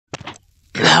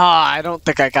I don't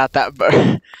think I got that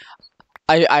burp.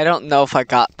 I don't know if I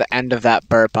got the end of that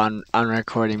burp on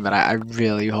recording, but I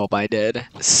really hope I did.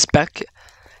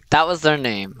 That was their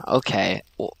name. Okay.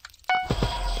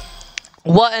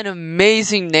 What an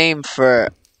amazing name for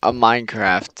a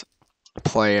Minecraft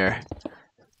player.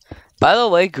 By the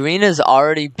way, Green is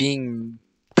already being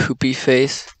poopy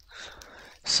face.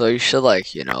 So you should,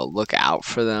 like, you know, look out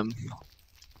for them.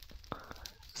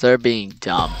 They're being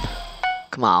dumb.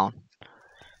 Come on.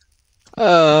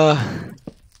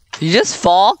 You just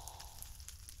fall?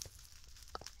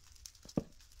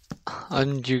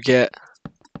 And you get...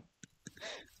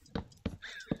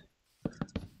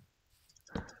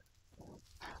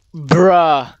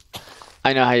 Bruh.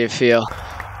 I know how you feel.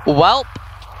 Welp.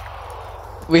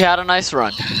 We had a nice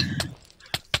run.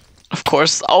 Of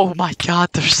course. Oh my god,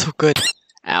 they're so good.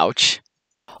 Ouch.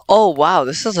 Oh wow,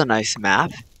 this is a nice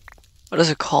map. What is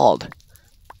it called?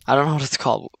 I don't know what it's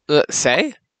called.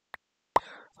 Say?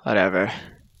 Whatever.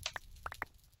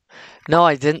 No,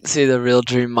 I didn't see the real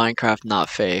Dream Minecraft, not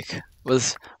fake.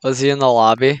 Was he in the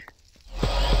lobby?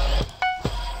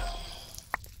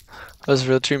 Was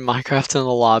real Dream Minecraft in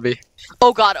the lobby?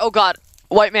 Oh god, oh god.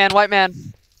 White man, white man.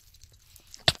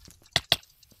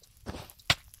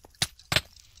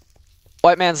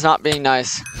 White man's not being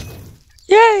nice.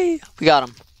 Yay! We got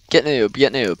him. Get noob,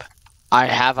 get noob. I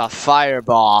have a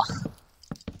fireball.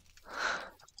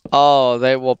 Oh,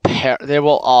 they will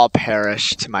all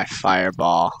perish to my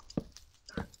fireball.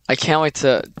 I can't wait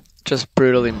to just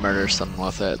brutally murder someone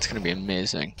with it. It's gonna be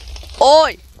amazing.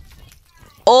 Oi!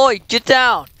 Oi, get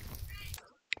down!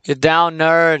 Get down,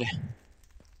 nerd.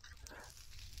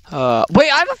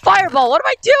 Wait, I have a fireball. What am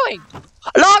I doing?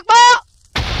 Lockball!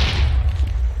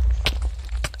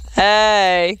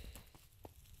 Hey.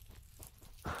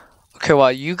 Okay,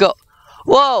 well, you go.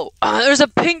 Whoa! There's a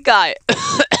pink guy.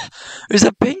 There's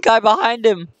a pink guy behind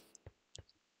him.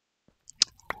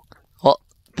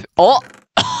 Oh,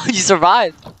 he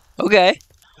survived. Okay.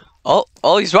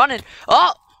 Oh, he's running.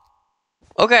 Oh.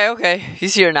 Okay.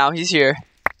 He's here now. He's here.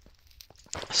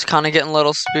 It's kind of getting a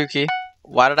little spooky.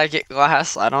 Why did I get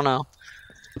glass? I don't know.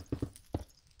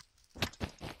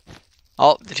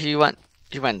 Oh, he went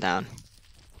down.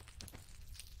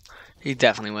 He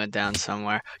definitely went down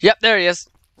somewhere. Yep, there he is.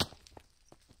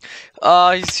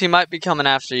 He might be coming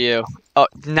after you. Oh,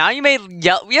 now you made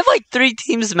yell. We have like 3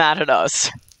 teams mad at us.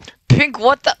 Pink,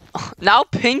 what the? Now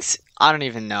Pink's. I don't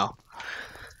even know.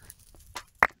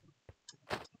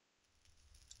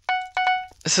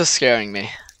 This is scaring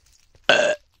me.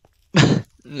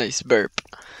 Nice burp.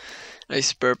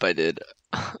 Nice burp I did.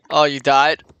 Oh, you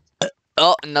died?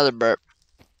 Oh, another burp.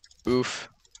 Oof.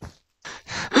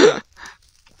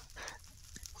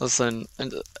 Listen,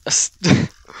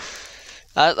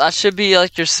 that should be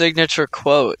like your signature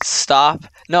quote. Stop.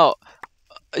 No.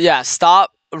 Yeah,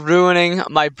 stop ruining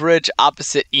my bridge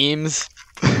opposite Eames.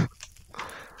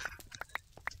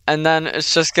 And then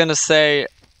it's just gonna say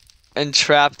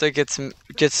entrapped it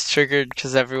gets triggered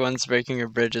because everyone's breaking your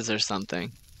bridges or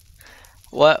something.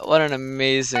 What an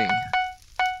amazing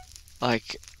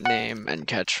like name and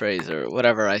catchphrase or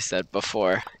whatever I said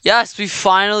before. Yes, we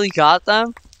finally got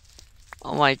them.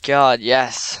 Oh my god,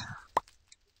 yes.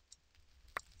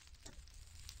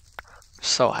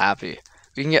 So happy.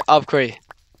 We can get upgrade.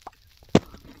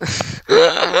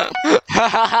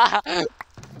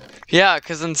 Yeah,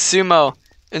 because in sumo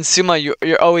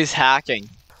you're always hacking.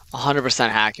 100%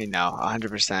 hacking now.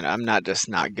 100%. I'm not just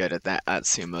not good at that at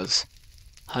sumos.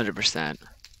 100%.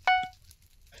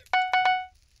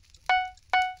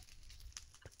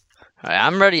 Alright,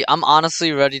 I'm ready. I'm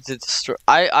honestly ready to destroy.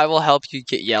 I will help you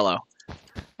get yellow.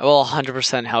 I will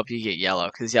 100% help you get yellow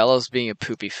because yellow's being a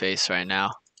poopy face right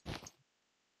now.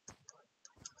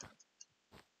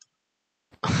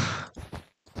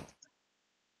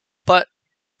 But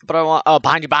I want. Oh,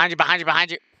 behind you.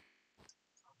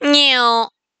 No.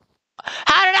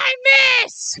 How did I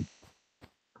miss?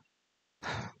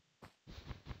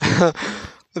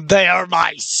 They are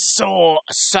my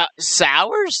sours?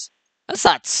 That's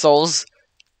not souls.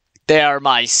 They are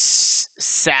my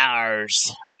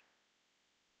sours.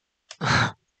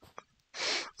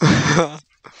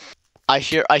 I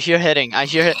hear hitting.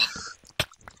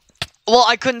 Well,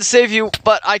 I couldn't save you,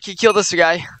 but I could kill this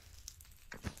guy.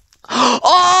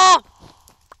 Oh!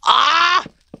 Ah!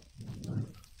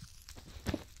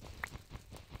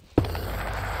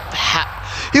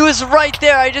 He was right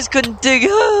there. I just couldn't dig.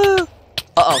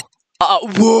 Uh-oh.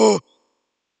 Whoa.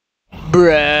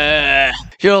 Bruh.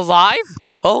 You're alive?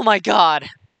 Oh my god.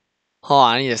 Hold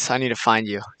on, I need to find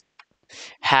you.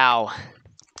 How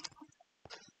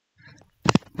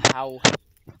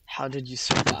did you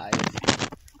survive?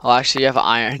 Oh, actually, you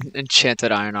have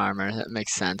enchanted iron armor. That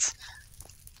makes sense.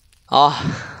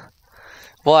 Oh,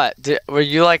 what? Were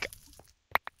you like?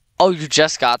 Oh, you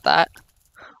just got that?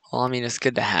 Well, I mean, it's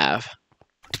good to have.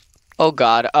 Oh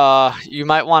God. You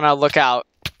might want to look out.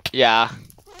 Yeah.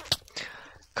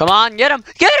 Come on, get him!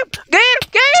 Get him! Get him!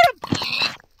 Get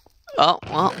him! Oh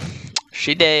well,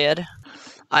 she did.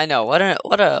 I know. What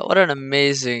an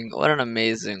amazing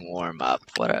warm up.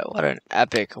 What an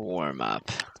epic warm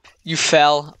up. You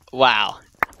fell. Wow.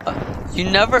 You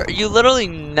literally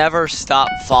never stop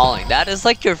falling. That is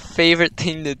like your favorite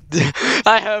thing to do.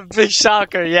 I have a big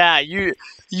shocker. Yeah, you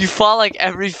fall like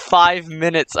every 5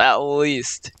 minutes at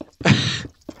least.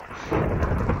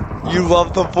 You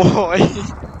love the boy.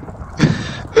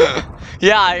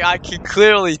 Yeah, I can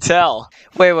clearly tell.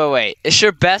 Wait. Is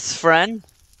your best friend?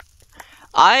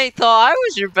 I thought I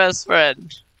was your best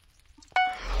friend.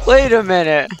 Wait a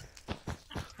minute.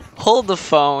 Hold the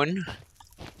phone.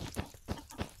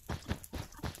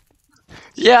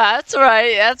 Yeah, that's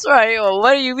right. That's right. Well,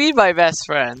 what do you mean by best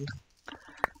friend?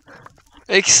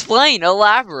 Explain.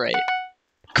 Elaborate.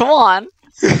 Come on.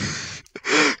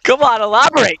 Come on,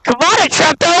 elaborate. Come on, I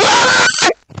trapped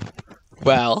elaborate.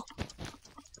 Well.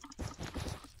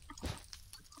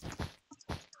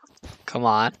 Come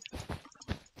on.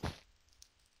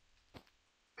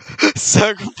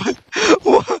 Sacrifice.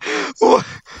 What?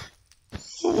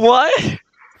 What?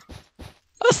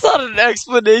 That's not an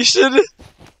explanation. Then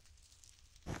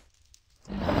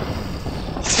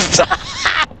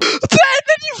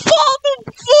you fall the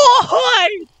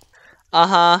void.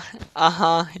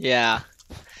 Yeah.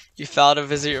 You fell to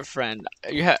visit your friend.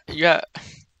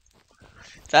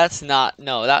 That's not.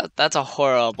 No, that's a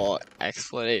horrible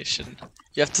explanation.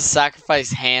 You have to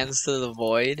sacrifice hands to the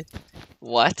void.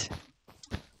 What?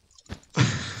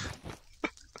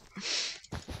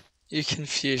 You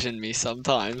confusion me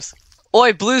sometimes.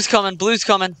 Oi, blue's coming. Blue's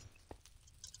coming.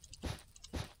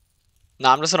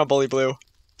 Nah, I'm just gonna bully blue.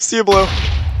 See you, blue.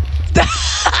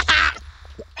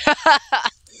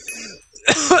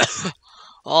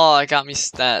 Oh, I got me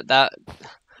that. Now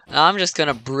I'm just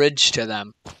gonna bridge to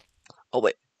them. Oh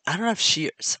wait, I don't have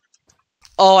shears.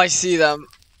 Oh, I see them.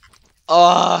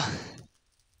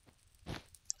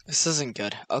 This isn't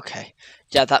good. Okay.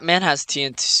 Yeah, that man has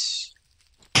TNT.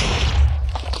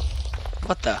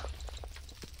 What the?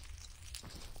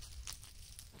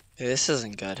 This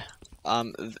isn't good.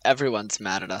 Everyone's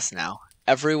mad at us now.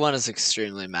 Everyone is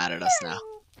extremely mad at us now.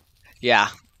 Yeah.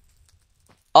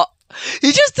 Oh,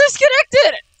 he just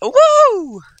disconnected!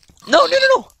 Woo! No!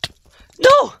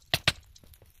 No!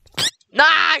 Nah,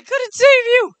 I couldn't save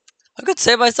you! I couldn't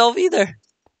save myself either.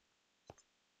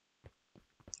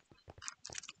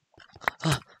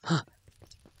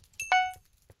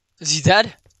 Is he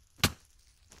dead?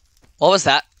 What was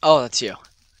that? Oh, that's you.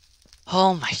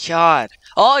 Oh my god.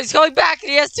 Oh, he's going back to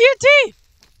the STNT!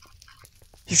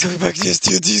 He's going back to the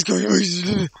STNT, he's going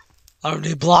back. I don't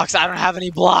need blocks, I don't have any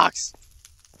blocks.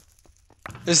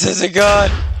 This isn't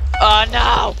good. Oh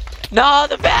no! No,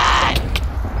 the bed!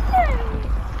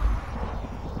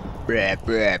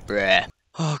 Bruh.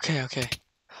 Okay.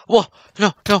 Whoa,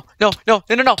 no.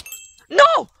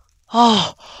 No!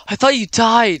 Oh, I thought you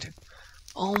died.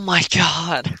 Oh my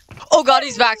god. Oh god,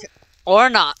 he's back. Or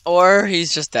not. Or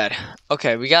he's just dead.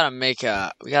 Okay, we gotta make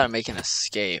an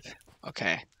escape.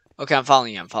 Okay, I'm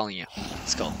following you.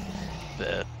 Let's go.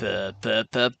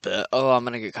 Oh, I'm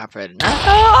gonna get copyrighted.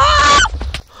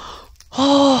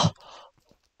 Oh!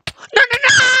 No!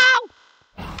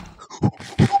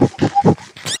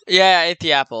 Yeah, I ate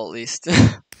the apple at least.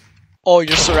 Oh,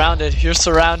 you're surrounded.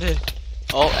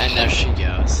 Oh, and there she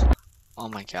goes. Oh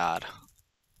my god.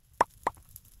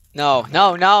 No,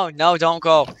 don't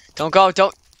go.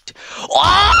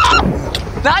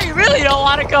 Oh! Now you really don't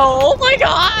want to go. Oh my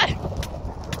god!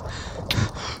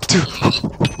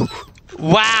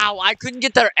 Wow, I couldn't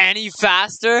get there any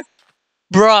faster?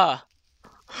 Bruh.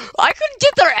 I couldn't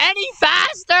get there any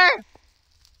faster?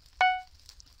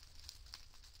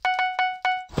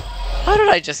 How did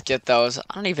I just get those?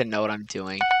 I don't even know what I'm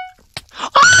doing.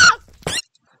 Ah!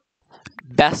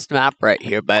 Best map right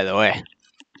here, by the way.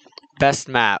 Best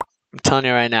map. I'm telling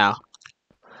you right now.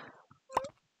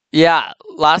 Yeah,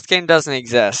 last game doesn't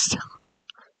exist.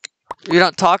 You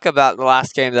don't talk about the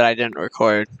last game that I didn't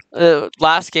record.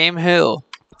 Last game who?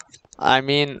 I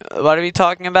mean, what are we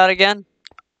talking about again?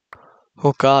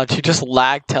 Oh god, she just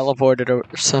lag teleported or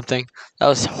something. That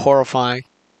was horrifying.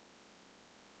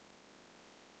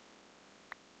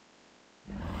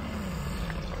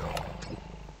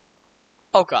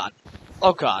 Oh god.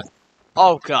 Oh god.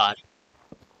 Oh god.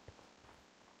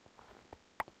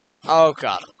 Oh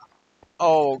god.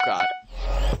 Oh god.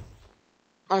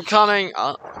 I'm coming.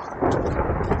 How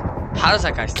does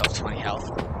that guy still have 20 health?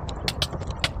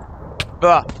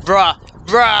 Bruh, bruh,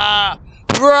 bruh,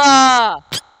 bruh!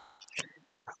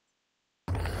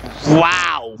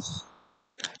 Wow.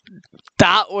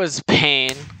 That was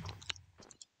pain.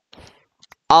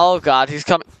 Oh god, he's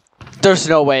coming. There's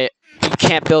no way. You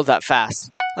can't build that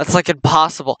fast. That's like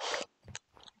impossible.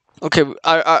 Okay, we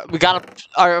gotta.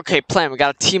 Okay, plan. We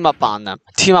gotta team up on them.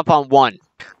 Team up on one.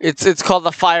 It's called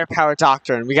the firepower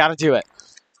doctrine. We gotta do it.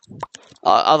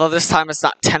 Although this time it's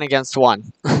not 10 against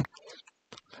 1. We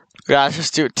gotta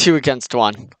just do 2 against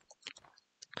 1.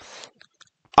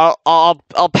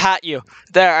 I'll pat you.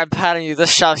 There, I'm patting you.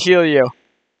 This shall heal you.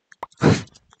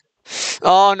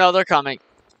 Oh no, they're coming.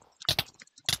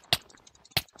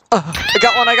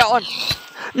 I got one.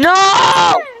 No!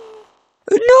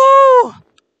 No!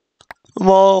 I'm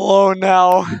all alone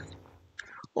now.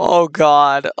 Oh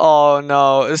god. Oh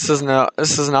no. This is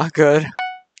not good.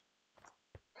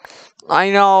 I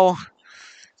know.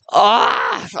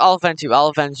 Ah! I'll avenge you.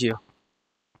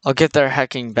 I'll get their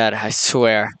hecking bed, I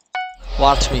swear.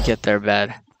 Watch me get their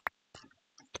bed.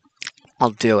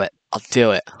 I'll do it.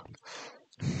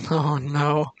 Oh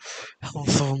no.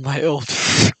 Hello, my old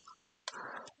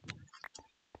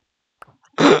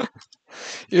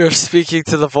You're speaking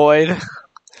to the void.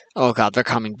 Oh god, they're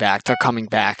coming back.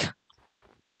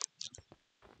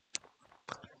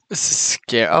 This is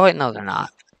scary. Oh wait, no, they're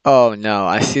not. Oh no,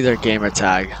 I see their gamer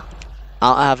tag. I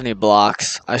don't have any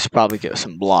blocks. I should probably get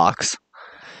some blocks.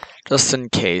 Just in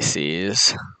case.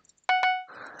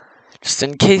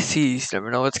 Never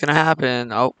know what's gonna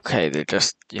happen. Okay, they're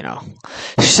just,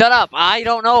 Shut up! I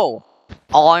don't know!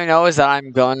 All I know is that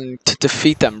I'm going to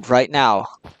defeat them right now.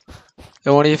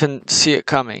 They won't even see it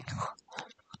coming.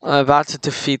 I'm about to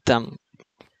defeat them.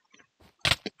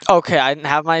 Okay, I didn't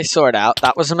have my sword out.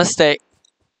 That was a mistake.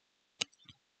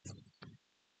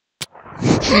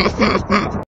 With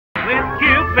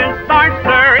Cupid's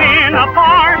starter in a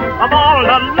farce of all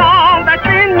the love that's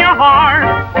in your heart.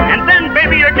 And then,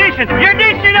 baby, you're dishing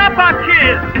up a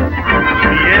kiss.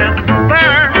 Yes,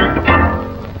 sir.